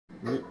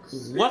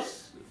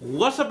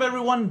What's up,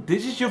 everyone?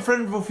 This is your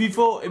friend from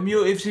FIFO,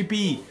 Emil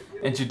FCP,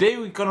 and today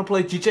we're gonna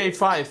play GTA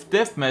 5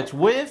 Deathmatch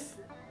with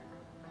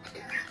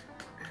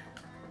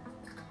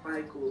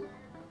Michael.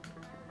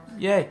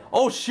 Yay!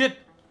 Oh shit!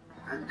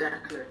 And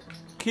Declan.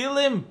 Kill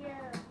him! Yeah.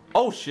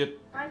 Oh shit!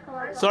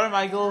 Michael, Sorry,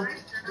 Michael.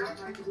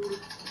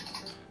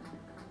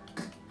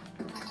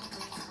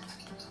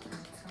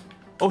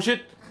 Oh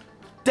shit!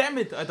 Damn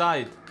it! I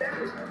died.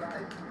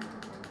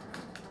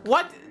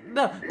 What?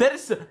 No, that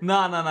is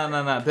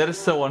no. That is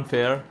so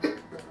unfair.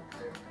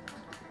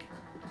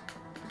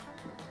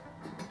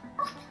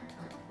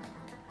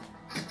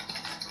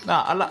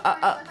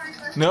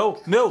 No.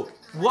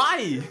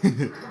 Why?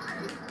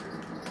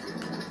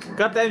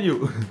 God damn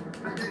you!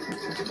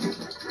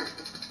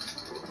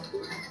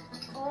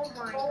 oh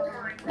my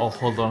god. Oh,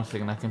 hold on a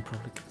second. I can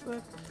probably get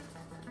that.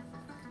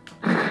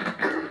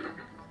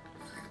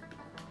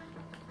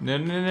 No.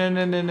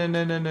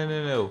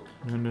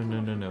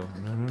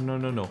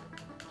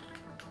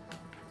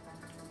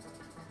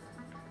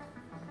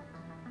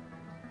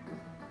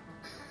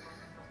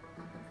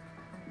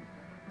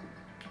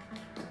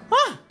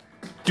 Ah!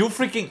 You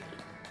freaking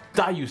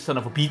die, you son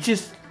of a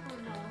bitches!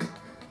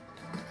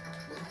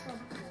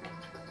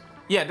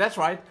 Yeah, that's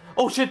right.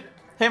 Oh shit!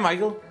 Hey,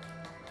 Michael.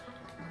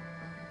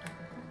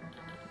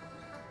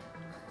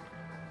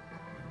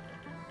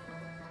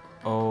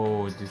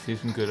 Oh, this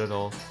isn't good at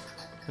all.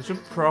 I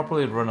should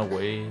probably run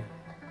away.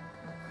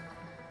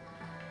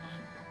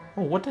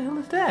 Oh, what the hell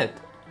is that?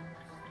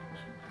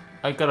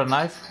 I got a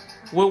knife.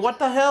 Well, what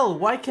the hell?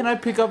 Why can't I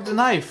pick up the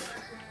knife?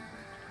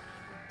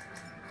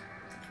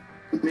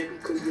 Maybe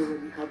because you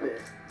already have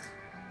it.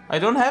 I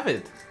don't have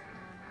it.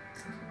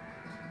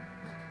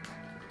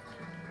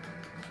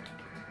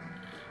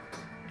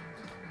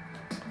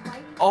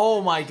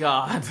 Oh my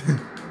god.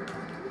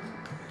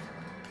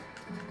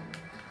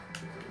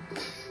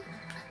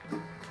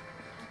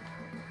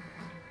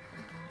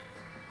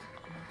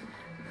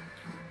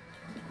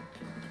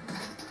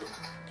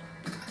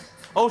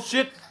 Oh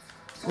shit!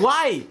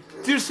 Why?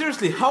 Dude,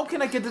 seriously, how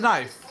can I get the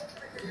knife?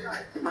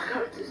 My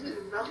character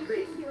did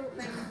nothing.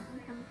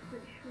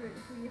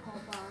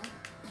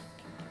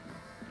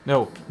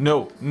 No.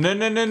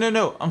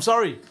 I'm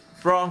sorry,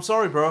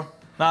 bro.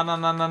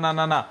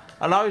 Nah.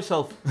 Allow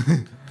yourself.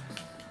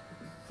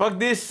 Fuck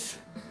this.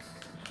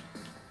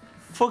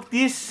 What the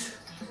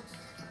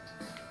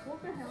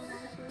hell,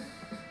 Michael?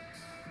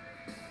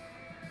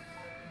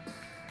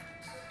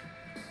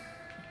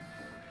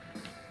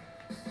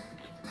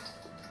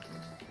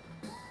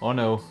 Oh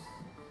no.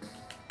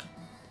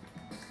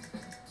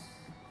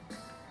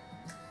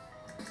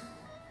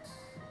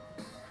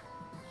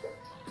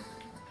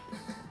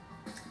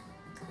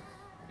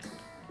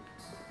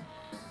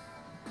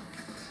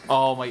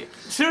 Oh my,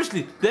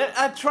 seriously, that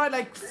I tried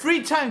like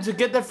 3 times to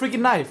get that freaking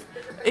knife.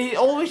 It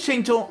always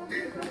changed to...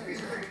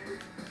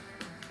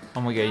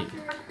 Oh my god.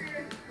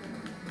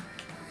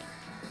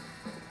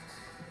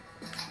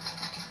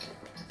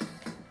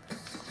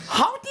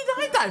 How did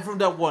I die from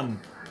that one?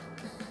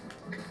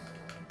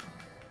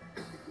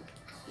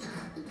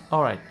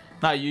 Alright,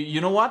 now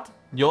you know what?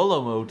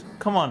 YOLO mode.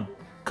 Come on,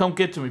 come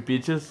get to me,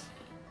 bitches.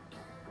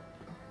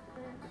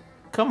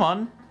 Come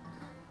on.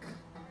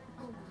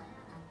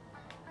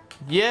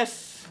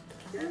 Yes.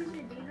 Do you know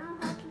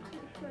how to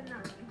switch to a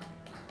knife?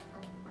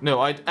 No,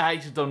 I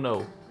actually don't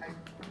know.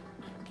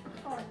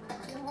 Oh,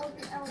 you hold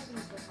the LB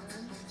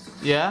button,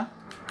 Yeah?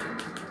 and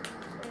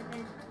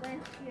then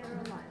when you're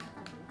alive,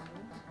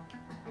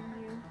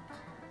 and you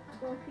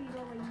go to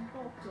your way you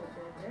go for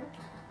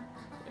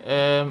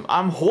this.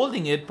 I'm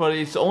holding it, but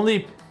it's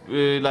only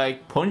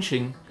like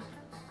punching.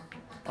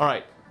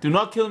 Alright, do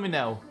not kill me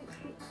now. Switch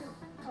it to,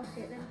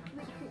 okay, then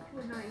switch it to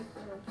a knife,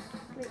 or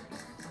switch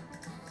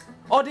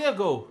Oh, there you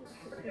go.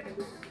 it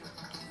to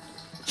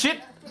Shit.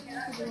 the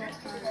outside.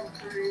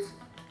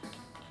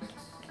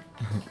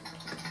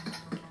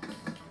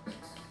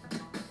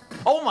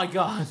 Oh my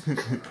god.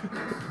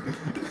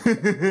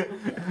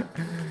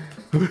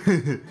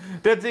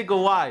 That's it,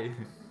 go why.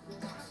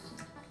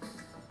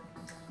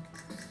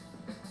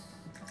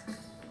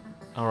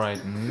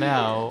 Alright,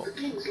 now.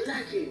 Things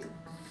lagging.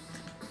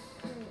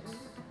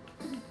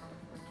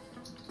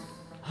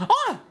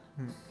 Ah!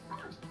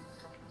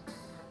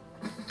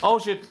 Oh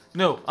shit,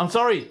 no, I'm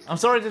sorry,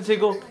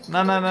 Tetigo.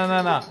 Nah.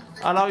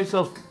 Allow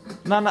yourself.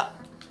 Nah.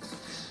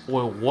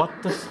 Well, what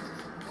the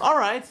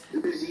Alright.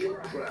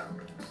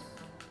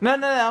 No,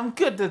 I'm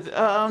good.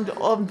 I'm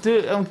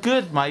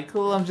good,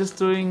 Michael. I'm just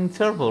doing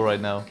terrible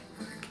right now.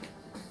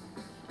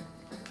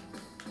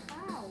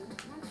 Ow,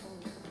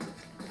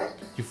 Michael.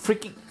 You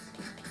freaking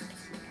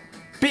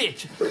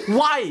bitch!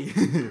 Why? Right,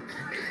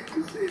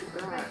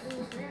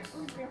 it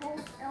was the whole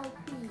LT,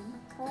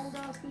 hold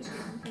LT and you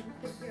can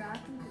stick your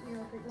RT, you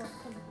know, if it looks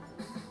comfortable.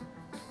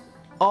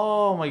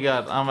 Oh my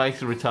god, I'm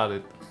actually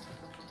retarded.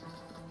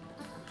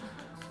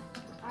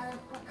 That's why I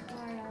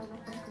was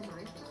thinking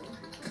myself.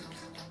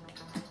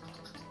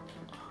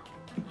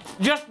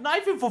 Just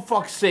knife him for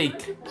fuck's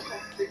sake!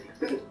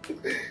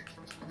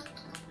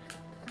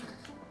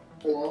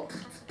 What?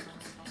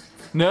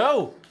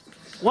 No!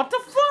 What the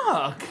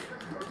fuck?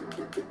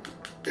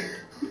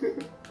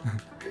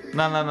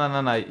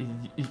 No.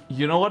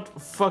 You know what?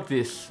 Fuck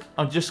this.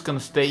 I'm just gonna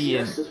stay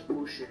in. That's just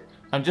bullshit.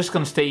 I'm just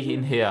gonna stay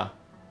in here.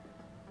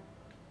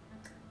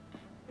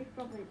 It's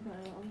probably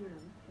better on your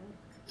own.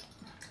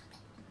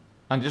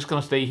 I'm just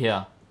gonna stay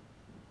here.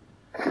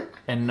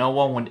 And no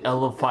one will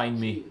ever find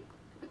me.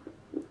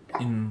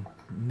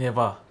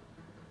 Never.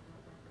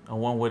 No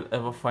one will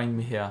ever find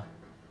me here.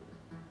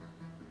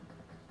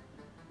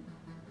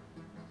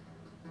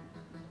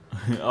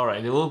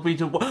 Alright, it will be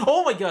too.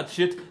 Oh my god,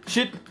 shit.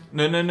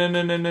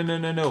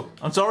 No.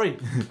 I'm sorry.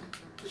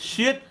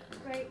 Shit.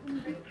 Right,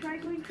 try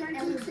going to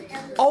elevator.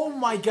 Oh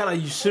my god, are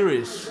you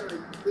serious?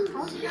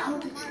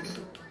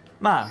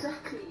 Nah.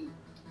 Exactly.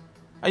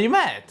 Are you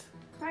mad?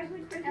 Try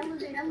going to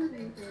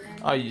elevator.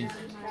 Are you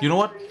know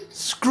what?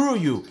 Screw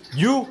you.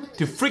 You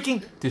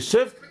freaking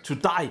deserve to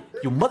die.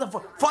 You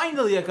motherfucker.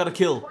 Finally, I got a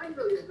kill.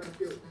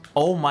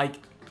 Oh my.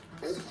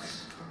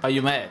 Are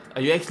you mad?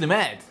 Are you actually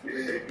mad?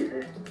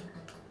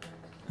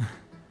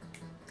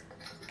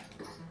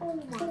 Oh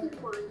my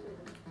god.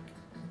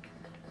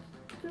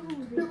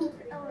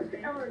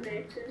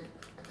 Elevator.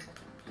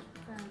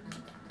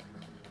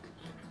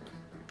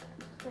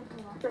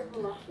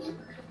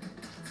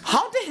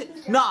 How the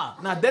Nah,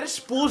 that is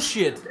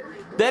bullshit.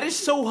 That is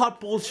so hot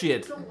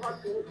bullshit.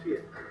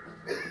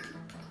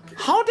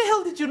 How the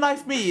hell did you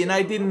knife me and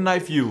I didn't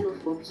knife you?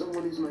 From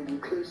someone who's not even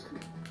close to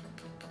me.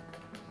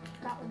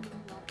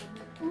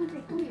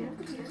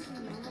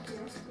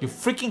 You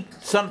freaking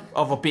son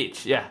of a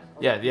bitch. Yeah,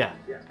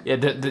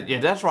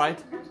 that's right.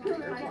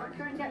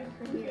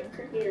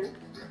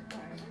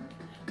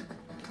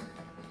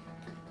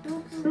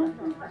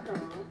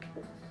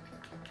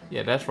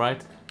 Yeah, that's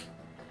right.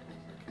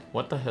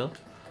 What the hell?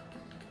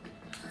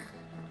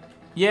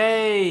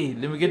 Yay!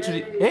 Let me get to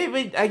the. Hey,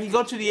 wait! I can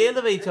go to the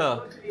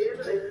elevator.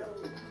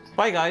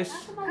 Bye, guys.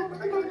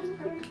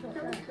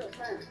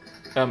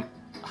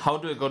 How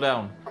do I go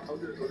down?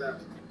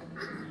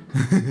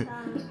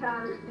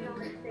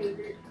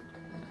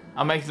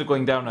 I'm actually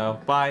going down now.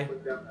 Bye.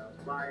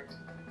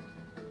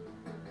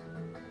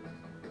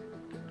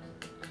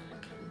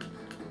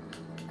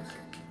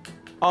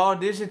 Oh,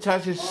 this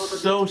attach is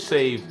so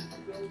safe.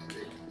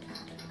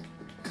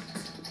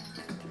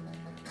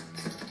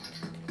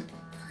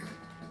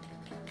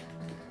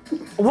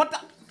 What the?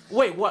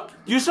 Wait, what?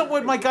 You saw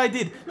what my guy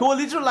did? He was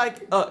literally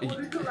like,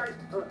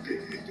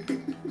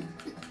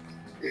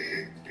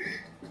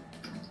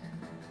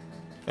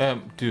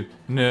 dude,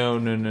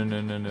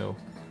 no.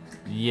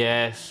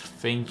 Yes,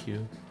 thank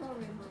you.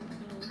 Sorry,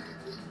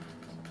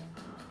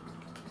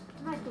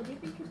 Michael, do you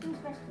think you do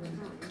better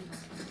now?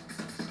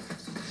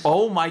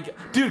 Oh my god.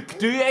 Dude,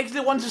 do you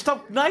actually want to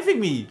stop knifing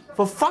me?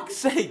 For fuck's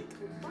sake.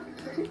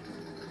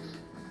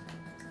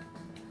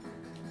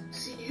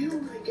 See,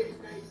 you might get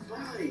knifed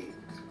by.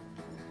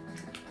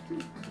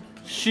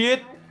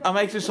 Shit. I'm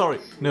actually sorry.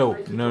 No.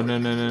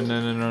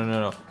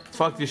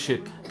 Fuck this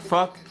shit.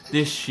 Fuck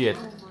this shit.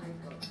 Oh my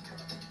god.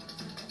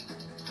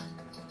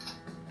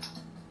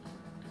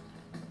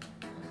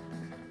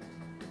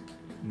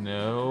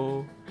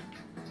 No.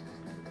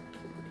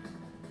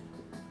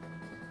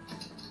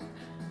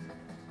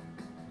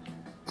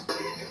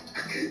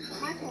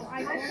 Michael,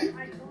 I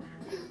don't.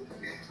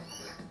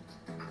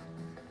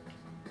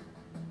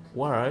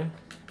 Where are I?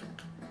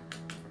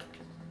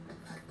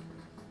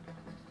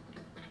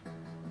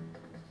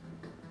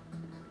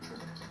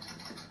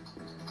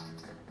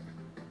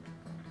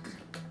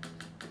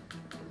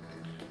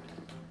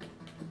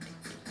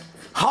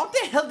 How the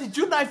hell did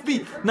you knife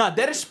me? Nah,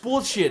 that is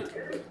bullshit.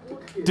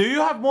 Do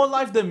you have more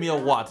life than me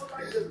or what?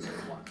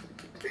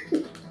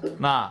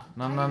 Nah.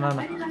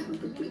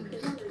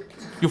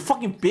 You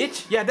fucking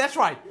bitch. Yeah, that's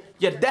right.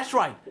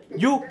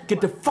 You get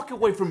the fuck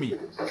away from me.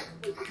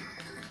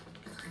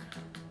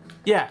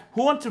 Yeah,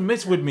 who wants to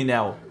mess with me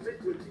now?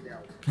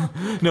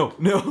 No.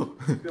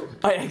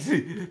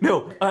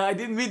 I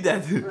didn't mean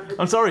that.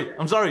 I'm sorry.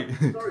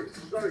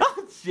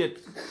 Oh,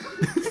 shit.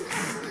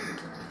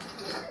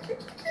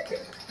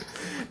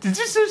 Did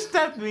you just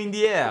stab me in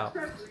the air?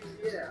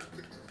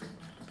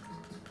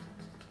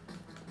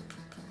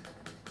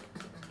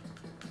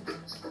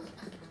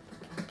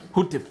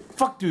 Who the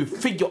fuck do you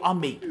think you are,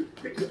 me?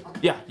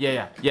 Yeah,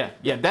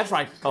 that's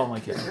right. Oh my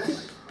god.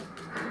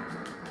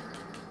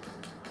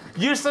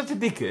 You're such a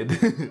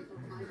dickhead.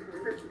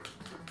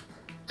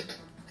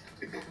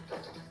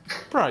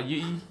 Bro,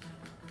 you...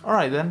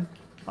 Alright then.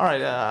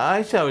 Alright,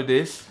 I see how it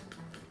is.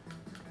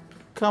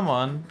 Come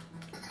on.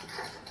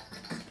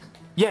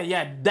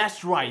 Yeah,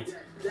 that's right.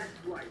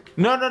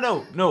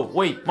 No,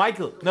 wait,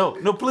 Michael,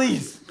 no,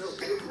 please.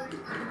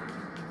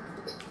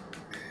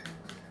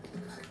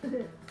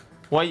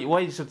 Why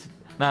you such...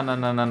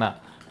 Nah.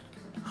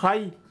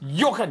 Hi,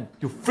 Johan,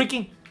 you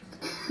freaking...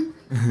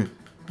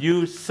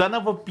 You son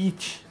of a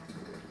bitch.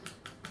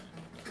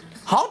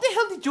 How the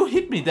hell did you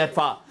hit me that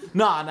far?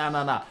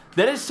 Nah.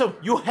 That is so...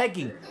 You're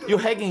hacking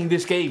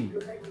this game.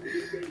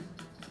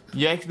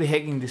 You're actually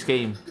hacking this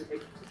game.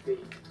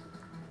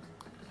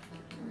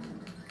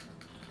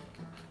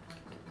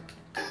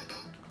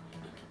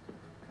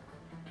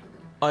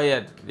 Oh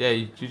yeah, yeah.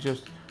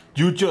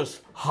 You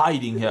just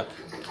hiding here.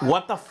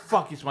 What the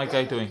fuck is my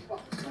guy doing? Oh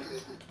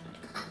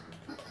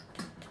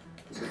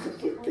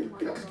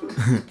my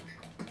god.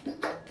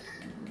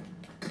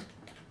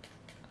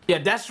 Yeah,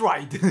 that's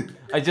right.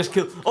 I just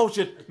killed. Oh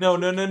shit! No!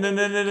 No! No! No!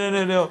 No! No! No!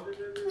 No! No!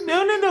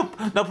 No! No! No!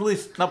 Not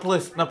police! Not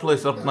police! Not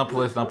police! Not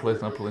police! Not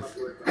police! Not police!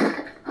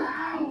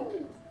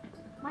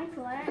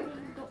 Michael, I actually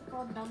got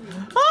for dummy.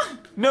 Ah!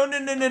 No! No!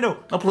 No! No! No!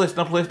 Not police!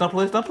 Not police! Not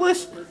police! Not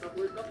police!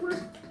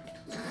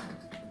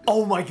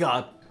 Oh my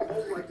god!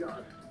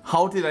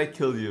 How did I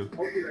kill you?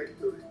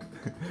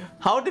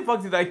 How the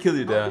fuck did I kill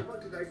you there?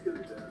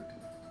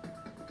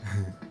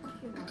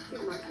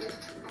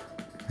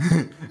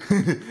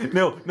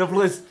 No, no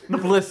police, no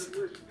police.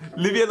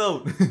 Leave me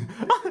alone.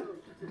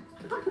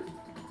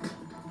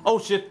 Oh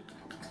shit.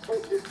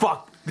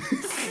 Fuck.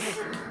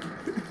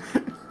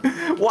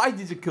 Why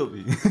did you kill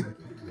me?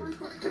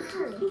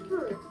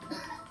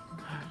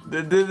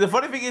 The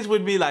funny thing is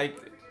with me, like,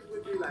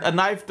 a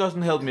knife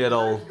doesn't help me at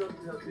all.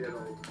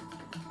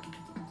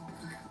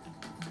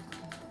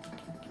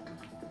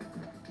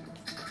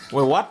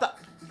 Wait, what the?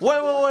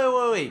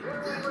 Wait.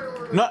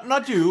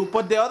 Not you,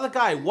 but the other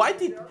guy. Why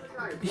did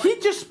he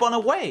just spun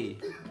away?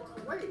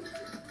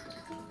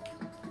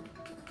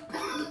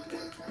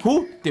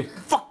 Who the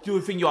fuck do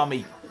you think you are,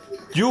 me?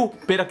 You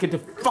better get the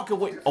fuck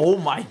away. Oh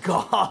my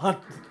god.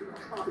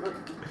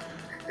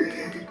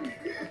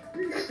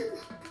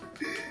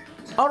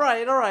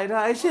 Alright.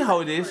 I see how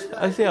it is.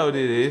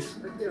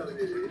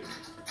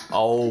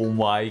 Oh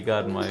my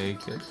god,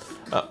 Mike.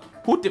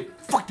 Who the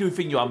fuck do you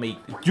think you are, mate?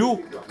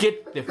 You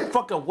get the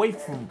fuck away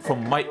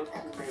from my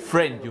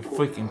friend, you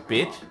freaking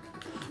bitch.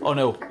 Oh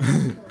no.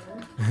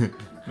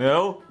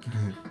 No.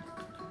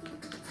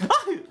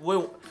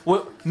 Well,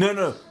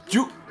 no.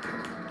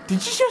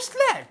 Did you just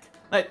lag?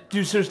 Like,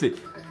 dude, seriously,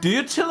 do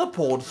you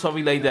teleport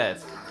something like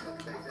that?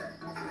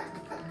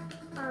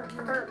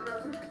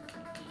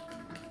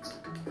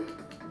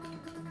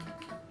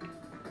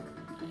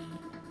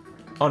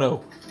 Oh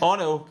no.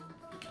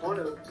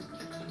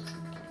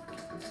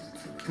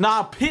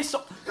 Nah, piss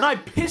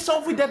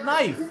off with that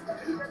knife.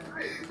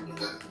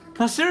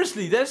 Now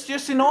seriously, that's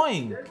just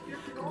annoying.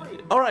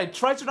 Alright,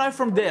 try to knife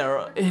from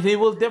there. He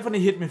will definitely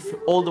hit me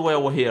all the way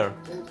over here.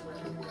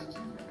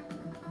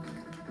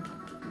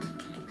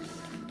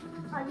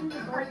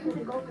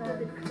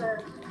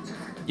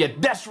 Yeah,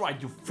 that's right,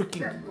 you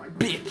freaking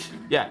bitch.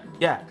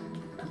 Yeah.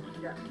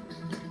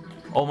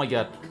 Oh my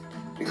god.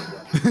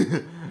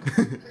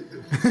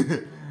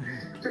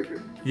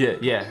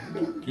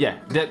 Yeah.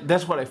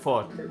 That's what I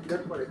thought.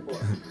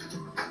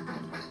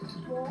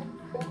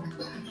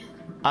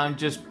 I'm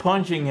just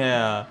punching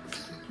her.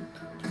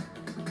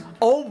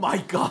 Oh my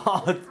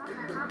god.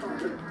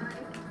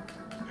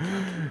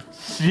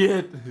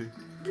 Shit.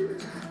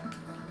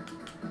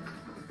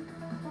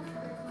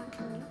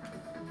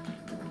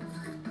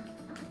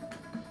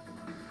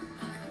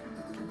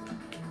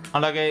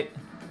 Unlucky.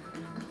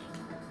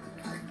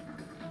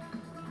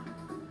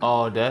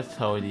 Oh, that's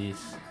how it is.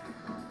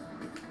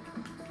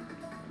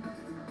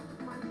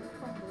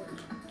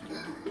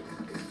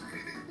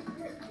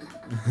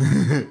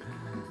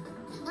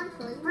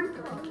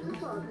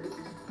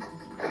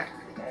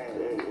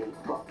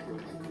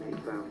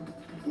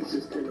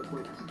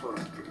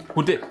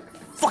 Who the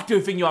fuck do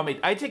you think you are, mate?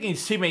 I taking his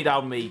teammate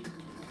out, mate.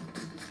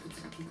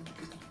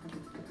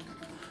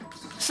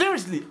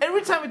 Seriously,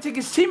 every time I take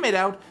his teammate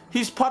out,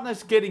 his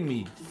partner's getting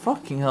me.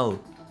 Fucking hell.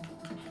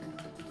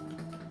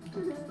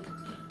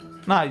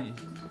 Nah,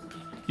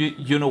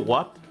 you know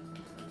what?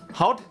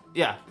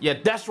 Yeah,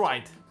 that's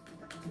right.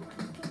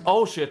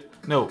 Oh shit,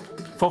 no.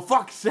 For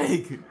fuck's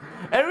sake.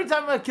 Every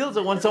time I kill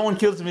someone, someone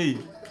kills me.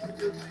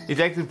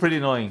 It's actually pretty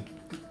annoying.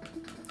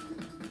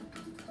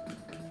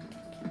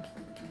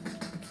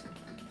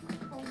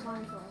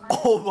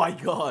 Oh my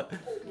god.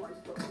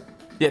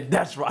 Yeah,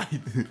 that's right.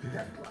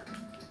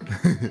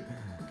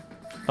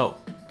 Oh,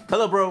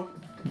 hello, bro.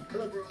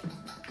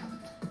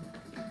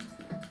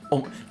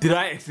 Oh, did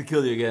I actually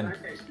kill you again?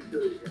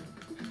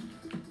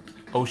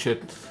 Oh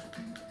shit.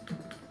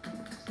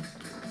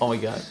 Oh my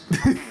god.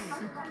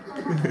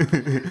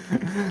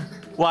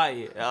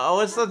 Why? Oh,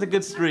 it's such a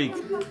good streak.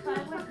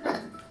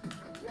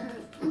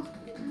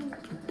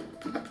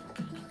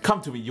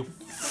 Come to me, you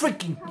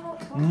freaking...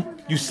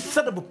 You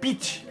son of a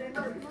bitch.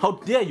 How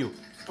dare you?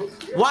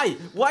 Why?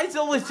 Why is it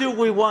always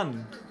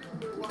 2v1?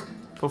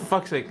 For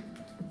fuck's sake.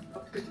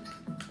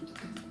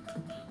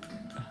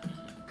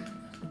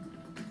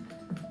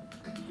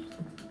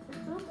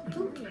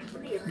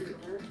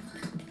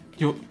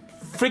 You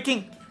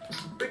freaking...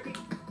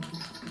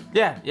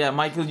 Yeah,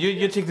 Michael,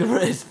 you take the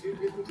risk.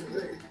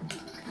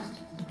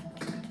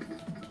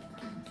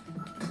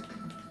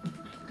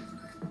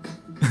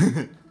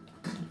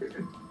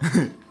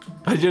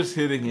 I'm just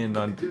hitting him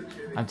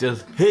I'm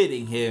just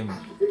hitting him.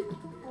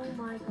 Oh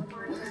my god.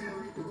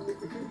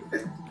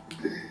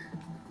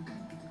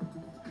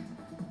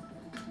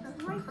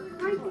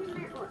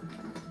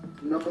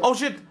 Oh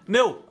shit,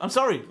 no, I'm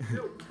sorry.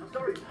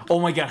 Oh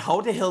my god,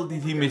 how the hell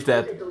did he miss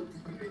that?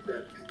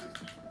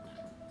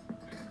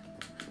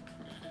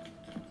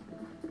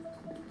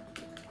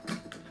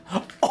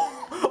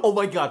 Oh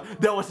my god,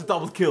 that was a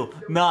double kill.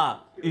 Nah,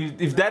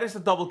 if that is a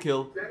double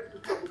kill.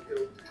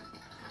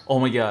 Oh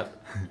my god.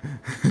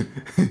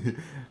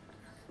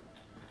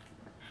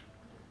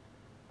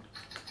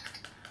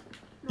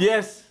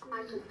 Yes.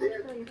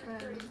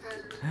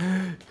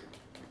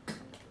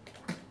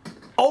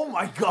 Oh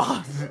my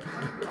god.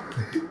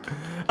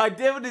 I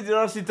definitely did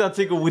not see that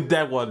tickle with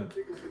that one.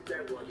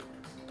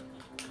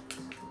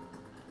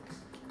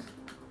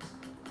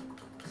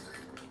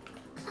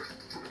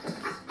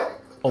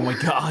 Oh my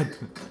god.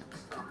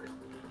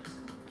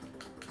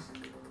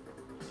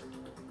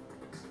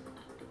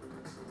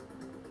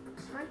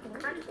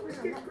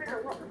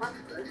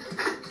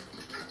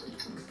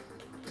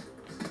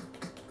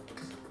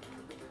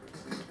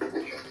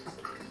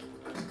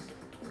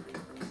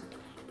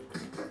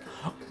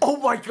 Oh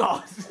my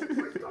god.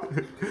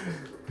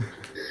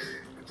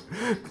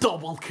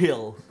 Double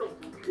kill.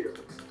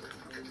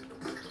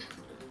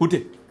 Who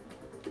did?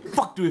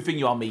 Fuck do you think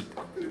you are, mate?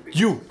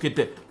 You get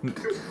the.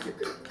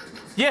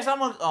 Yes,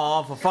 I'm on.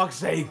 Oh, for fuck's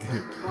sake.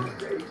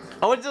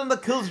 I was on the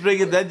kill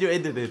streak and then you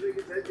ended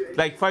it.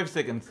 Like 5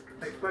 seconds.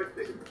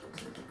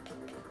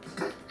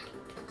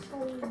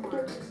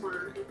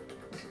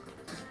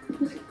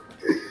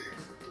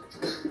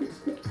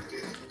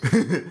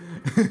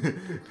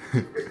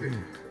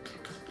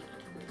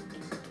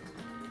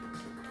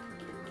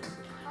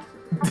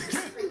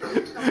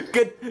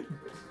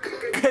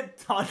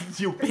 Get done,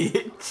 you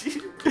bitch.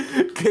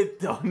 Get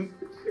done.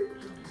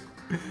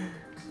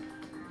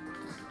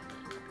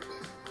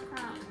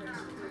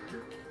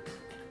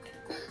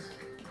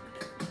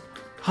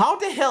 How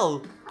the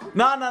hell?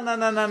 No.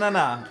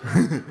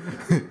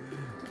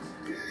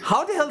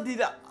 How the hell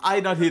did I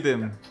not hit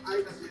him?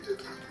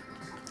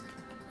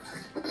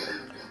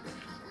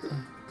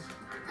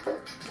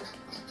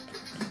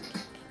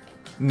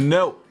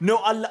 No,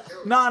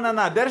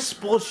 that is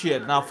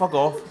bullshit. Now fuck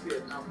off.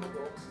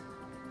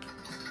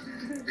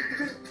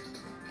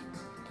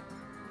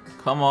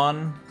 Come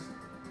on.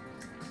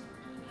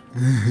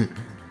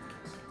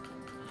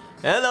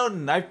 Hello,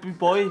 knife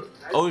boy.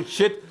 Oh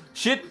shit.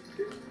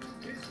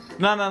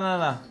 No.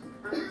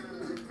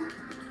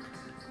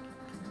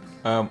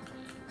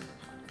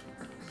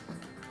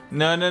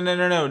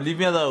 No. Leave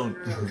me alone.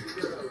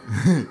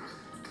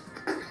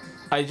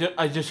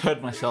 I just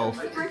hurt myself.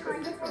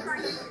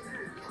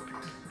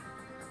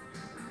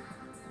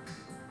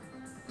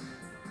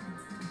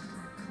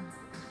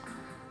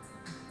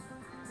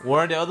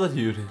 Where are the other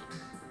dudes?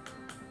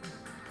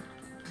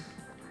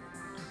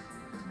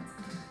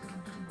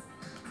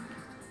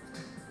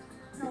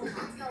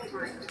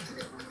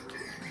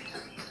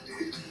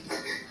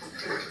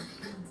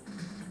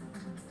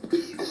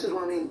 This is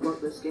what I mean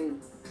about this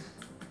game.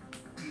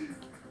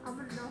 I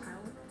wouldn't know how.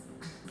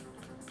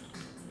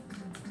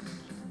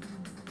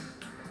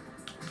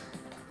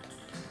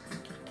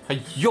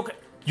 Hey, you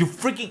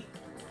freaking...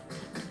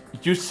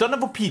 You son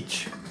of a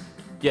peach.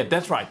 Yeah,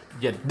 that's right.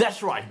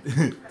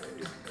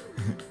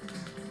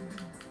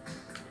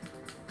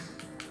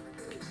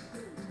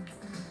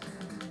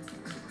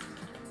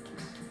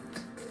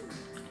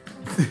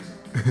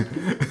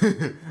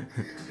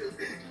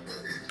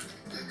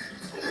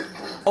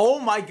 Oh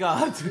my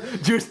god,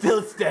 you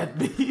still stabbed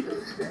me.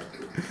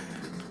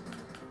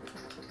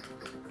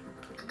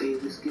 Hey,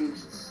 this game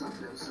should suck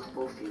and suck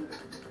both of you.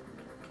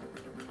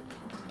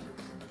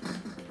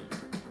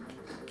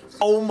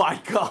 Oh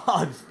my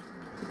god.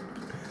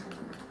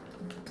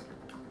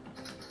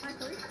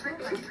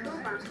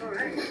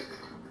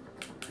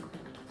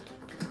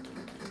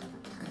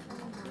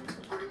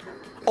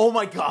 Oh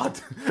my god.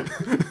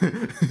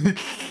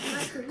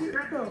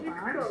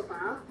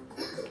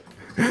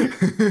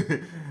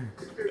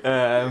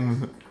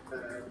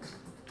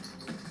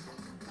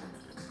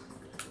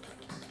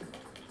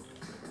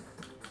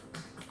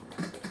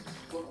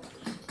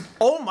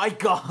 Oh my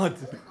god.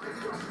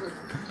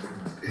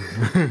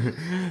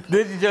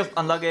 Did you just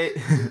unlock it?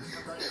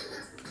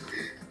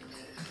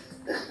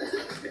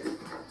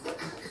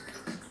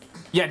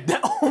 Yeah,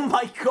 oh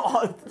my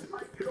god.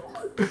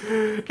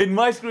 In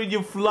my screen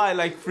you fly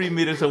like 3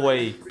 meters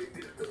away.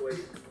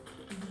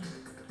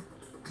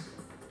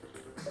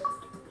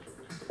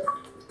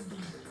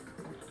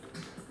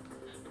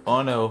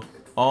 Oh no.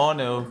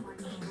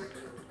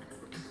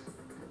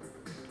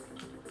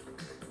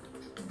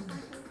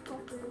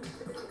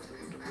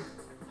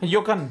 Hey,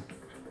 Yokan.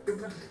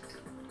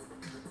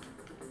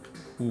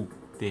 Who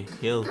the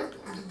hell?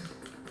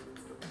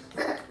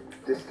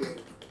 This game.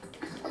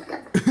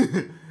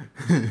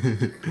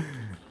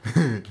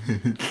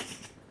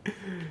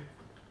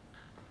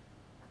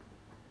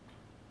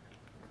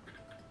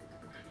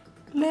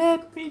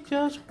 Let me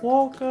just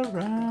walk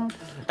around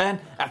and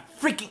a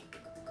freaking...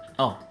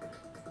 Oh.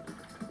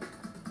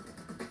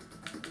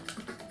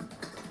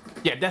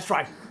 Yeah, that's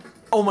right.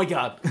 Oh my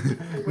god.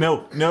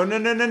 No.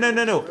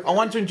 I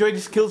want to enjoy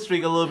this kill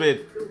streak a little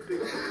bit.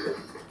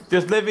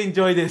 Just let me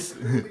enjoy this.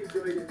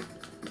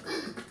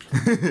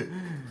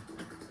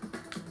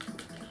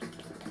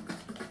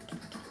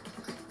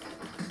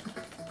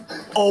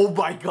 Oh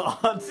my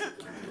god.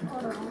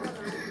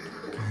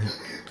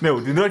 No,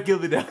 do not kill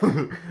me now.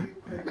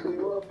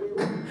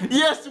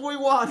 Yes, we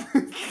won!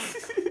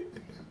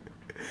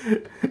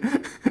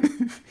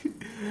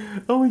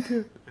 Oh my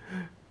god.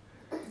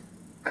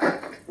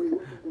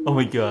 Oh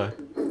my god.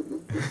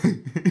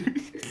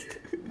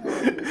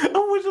 I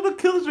was on a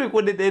kill streak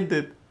when it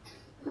ended.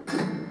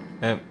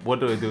 What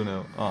do I do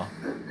now? Oh.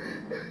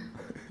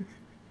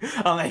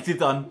 I'm actually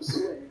done.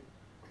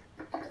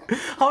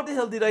 How the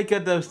hell did I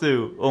get those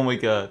two? Oh my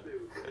god.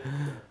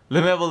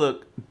 Let me have a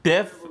look.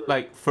 Death,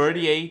 like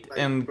 38,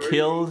 and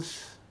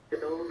kills.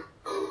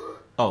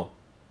 Oh.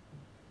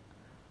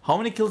 How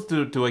many kills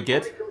do I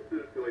get?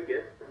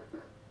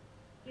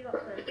 You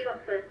got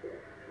 30.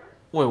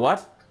 Wait,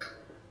 what?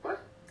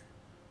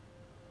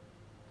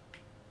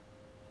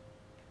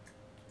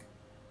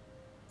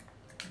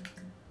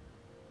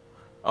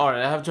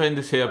 Alright, I have to end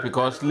this here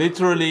because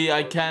literally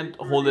I can't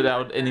hold it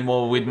out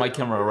anymore with my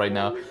camera right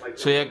now.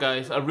 So yeah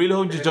guys, I really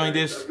hope you enjoyed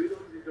this.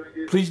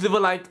 Please leave a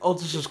like,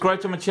 also subscribe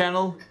to my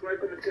channel.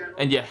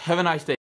 And yeah, have a nice day.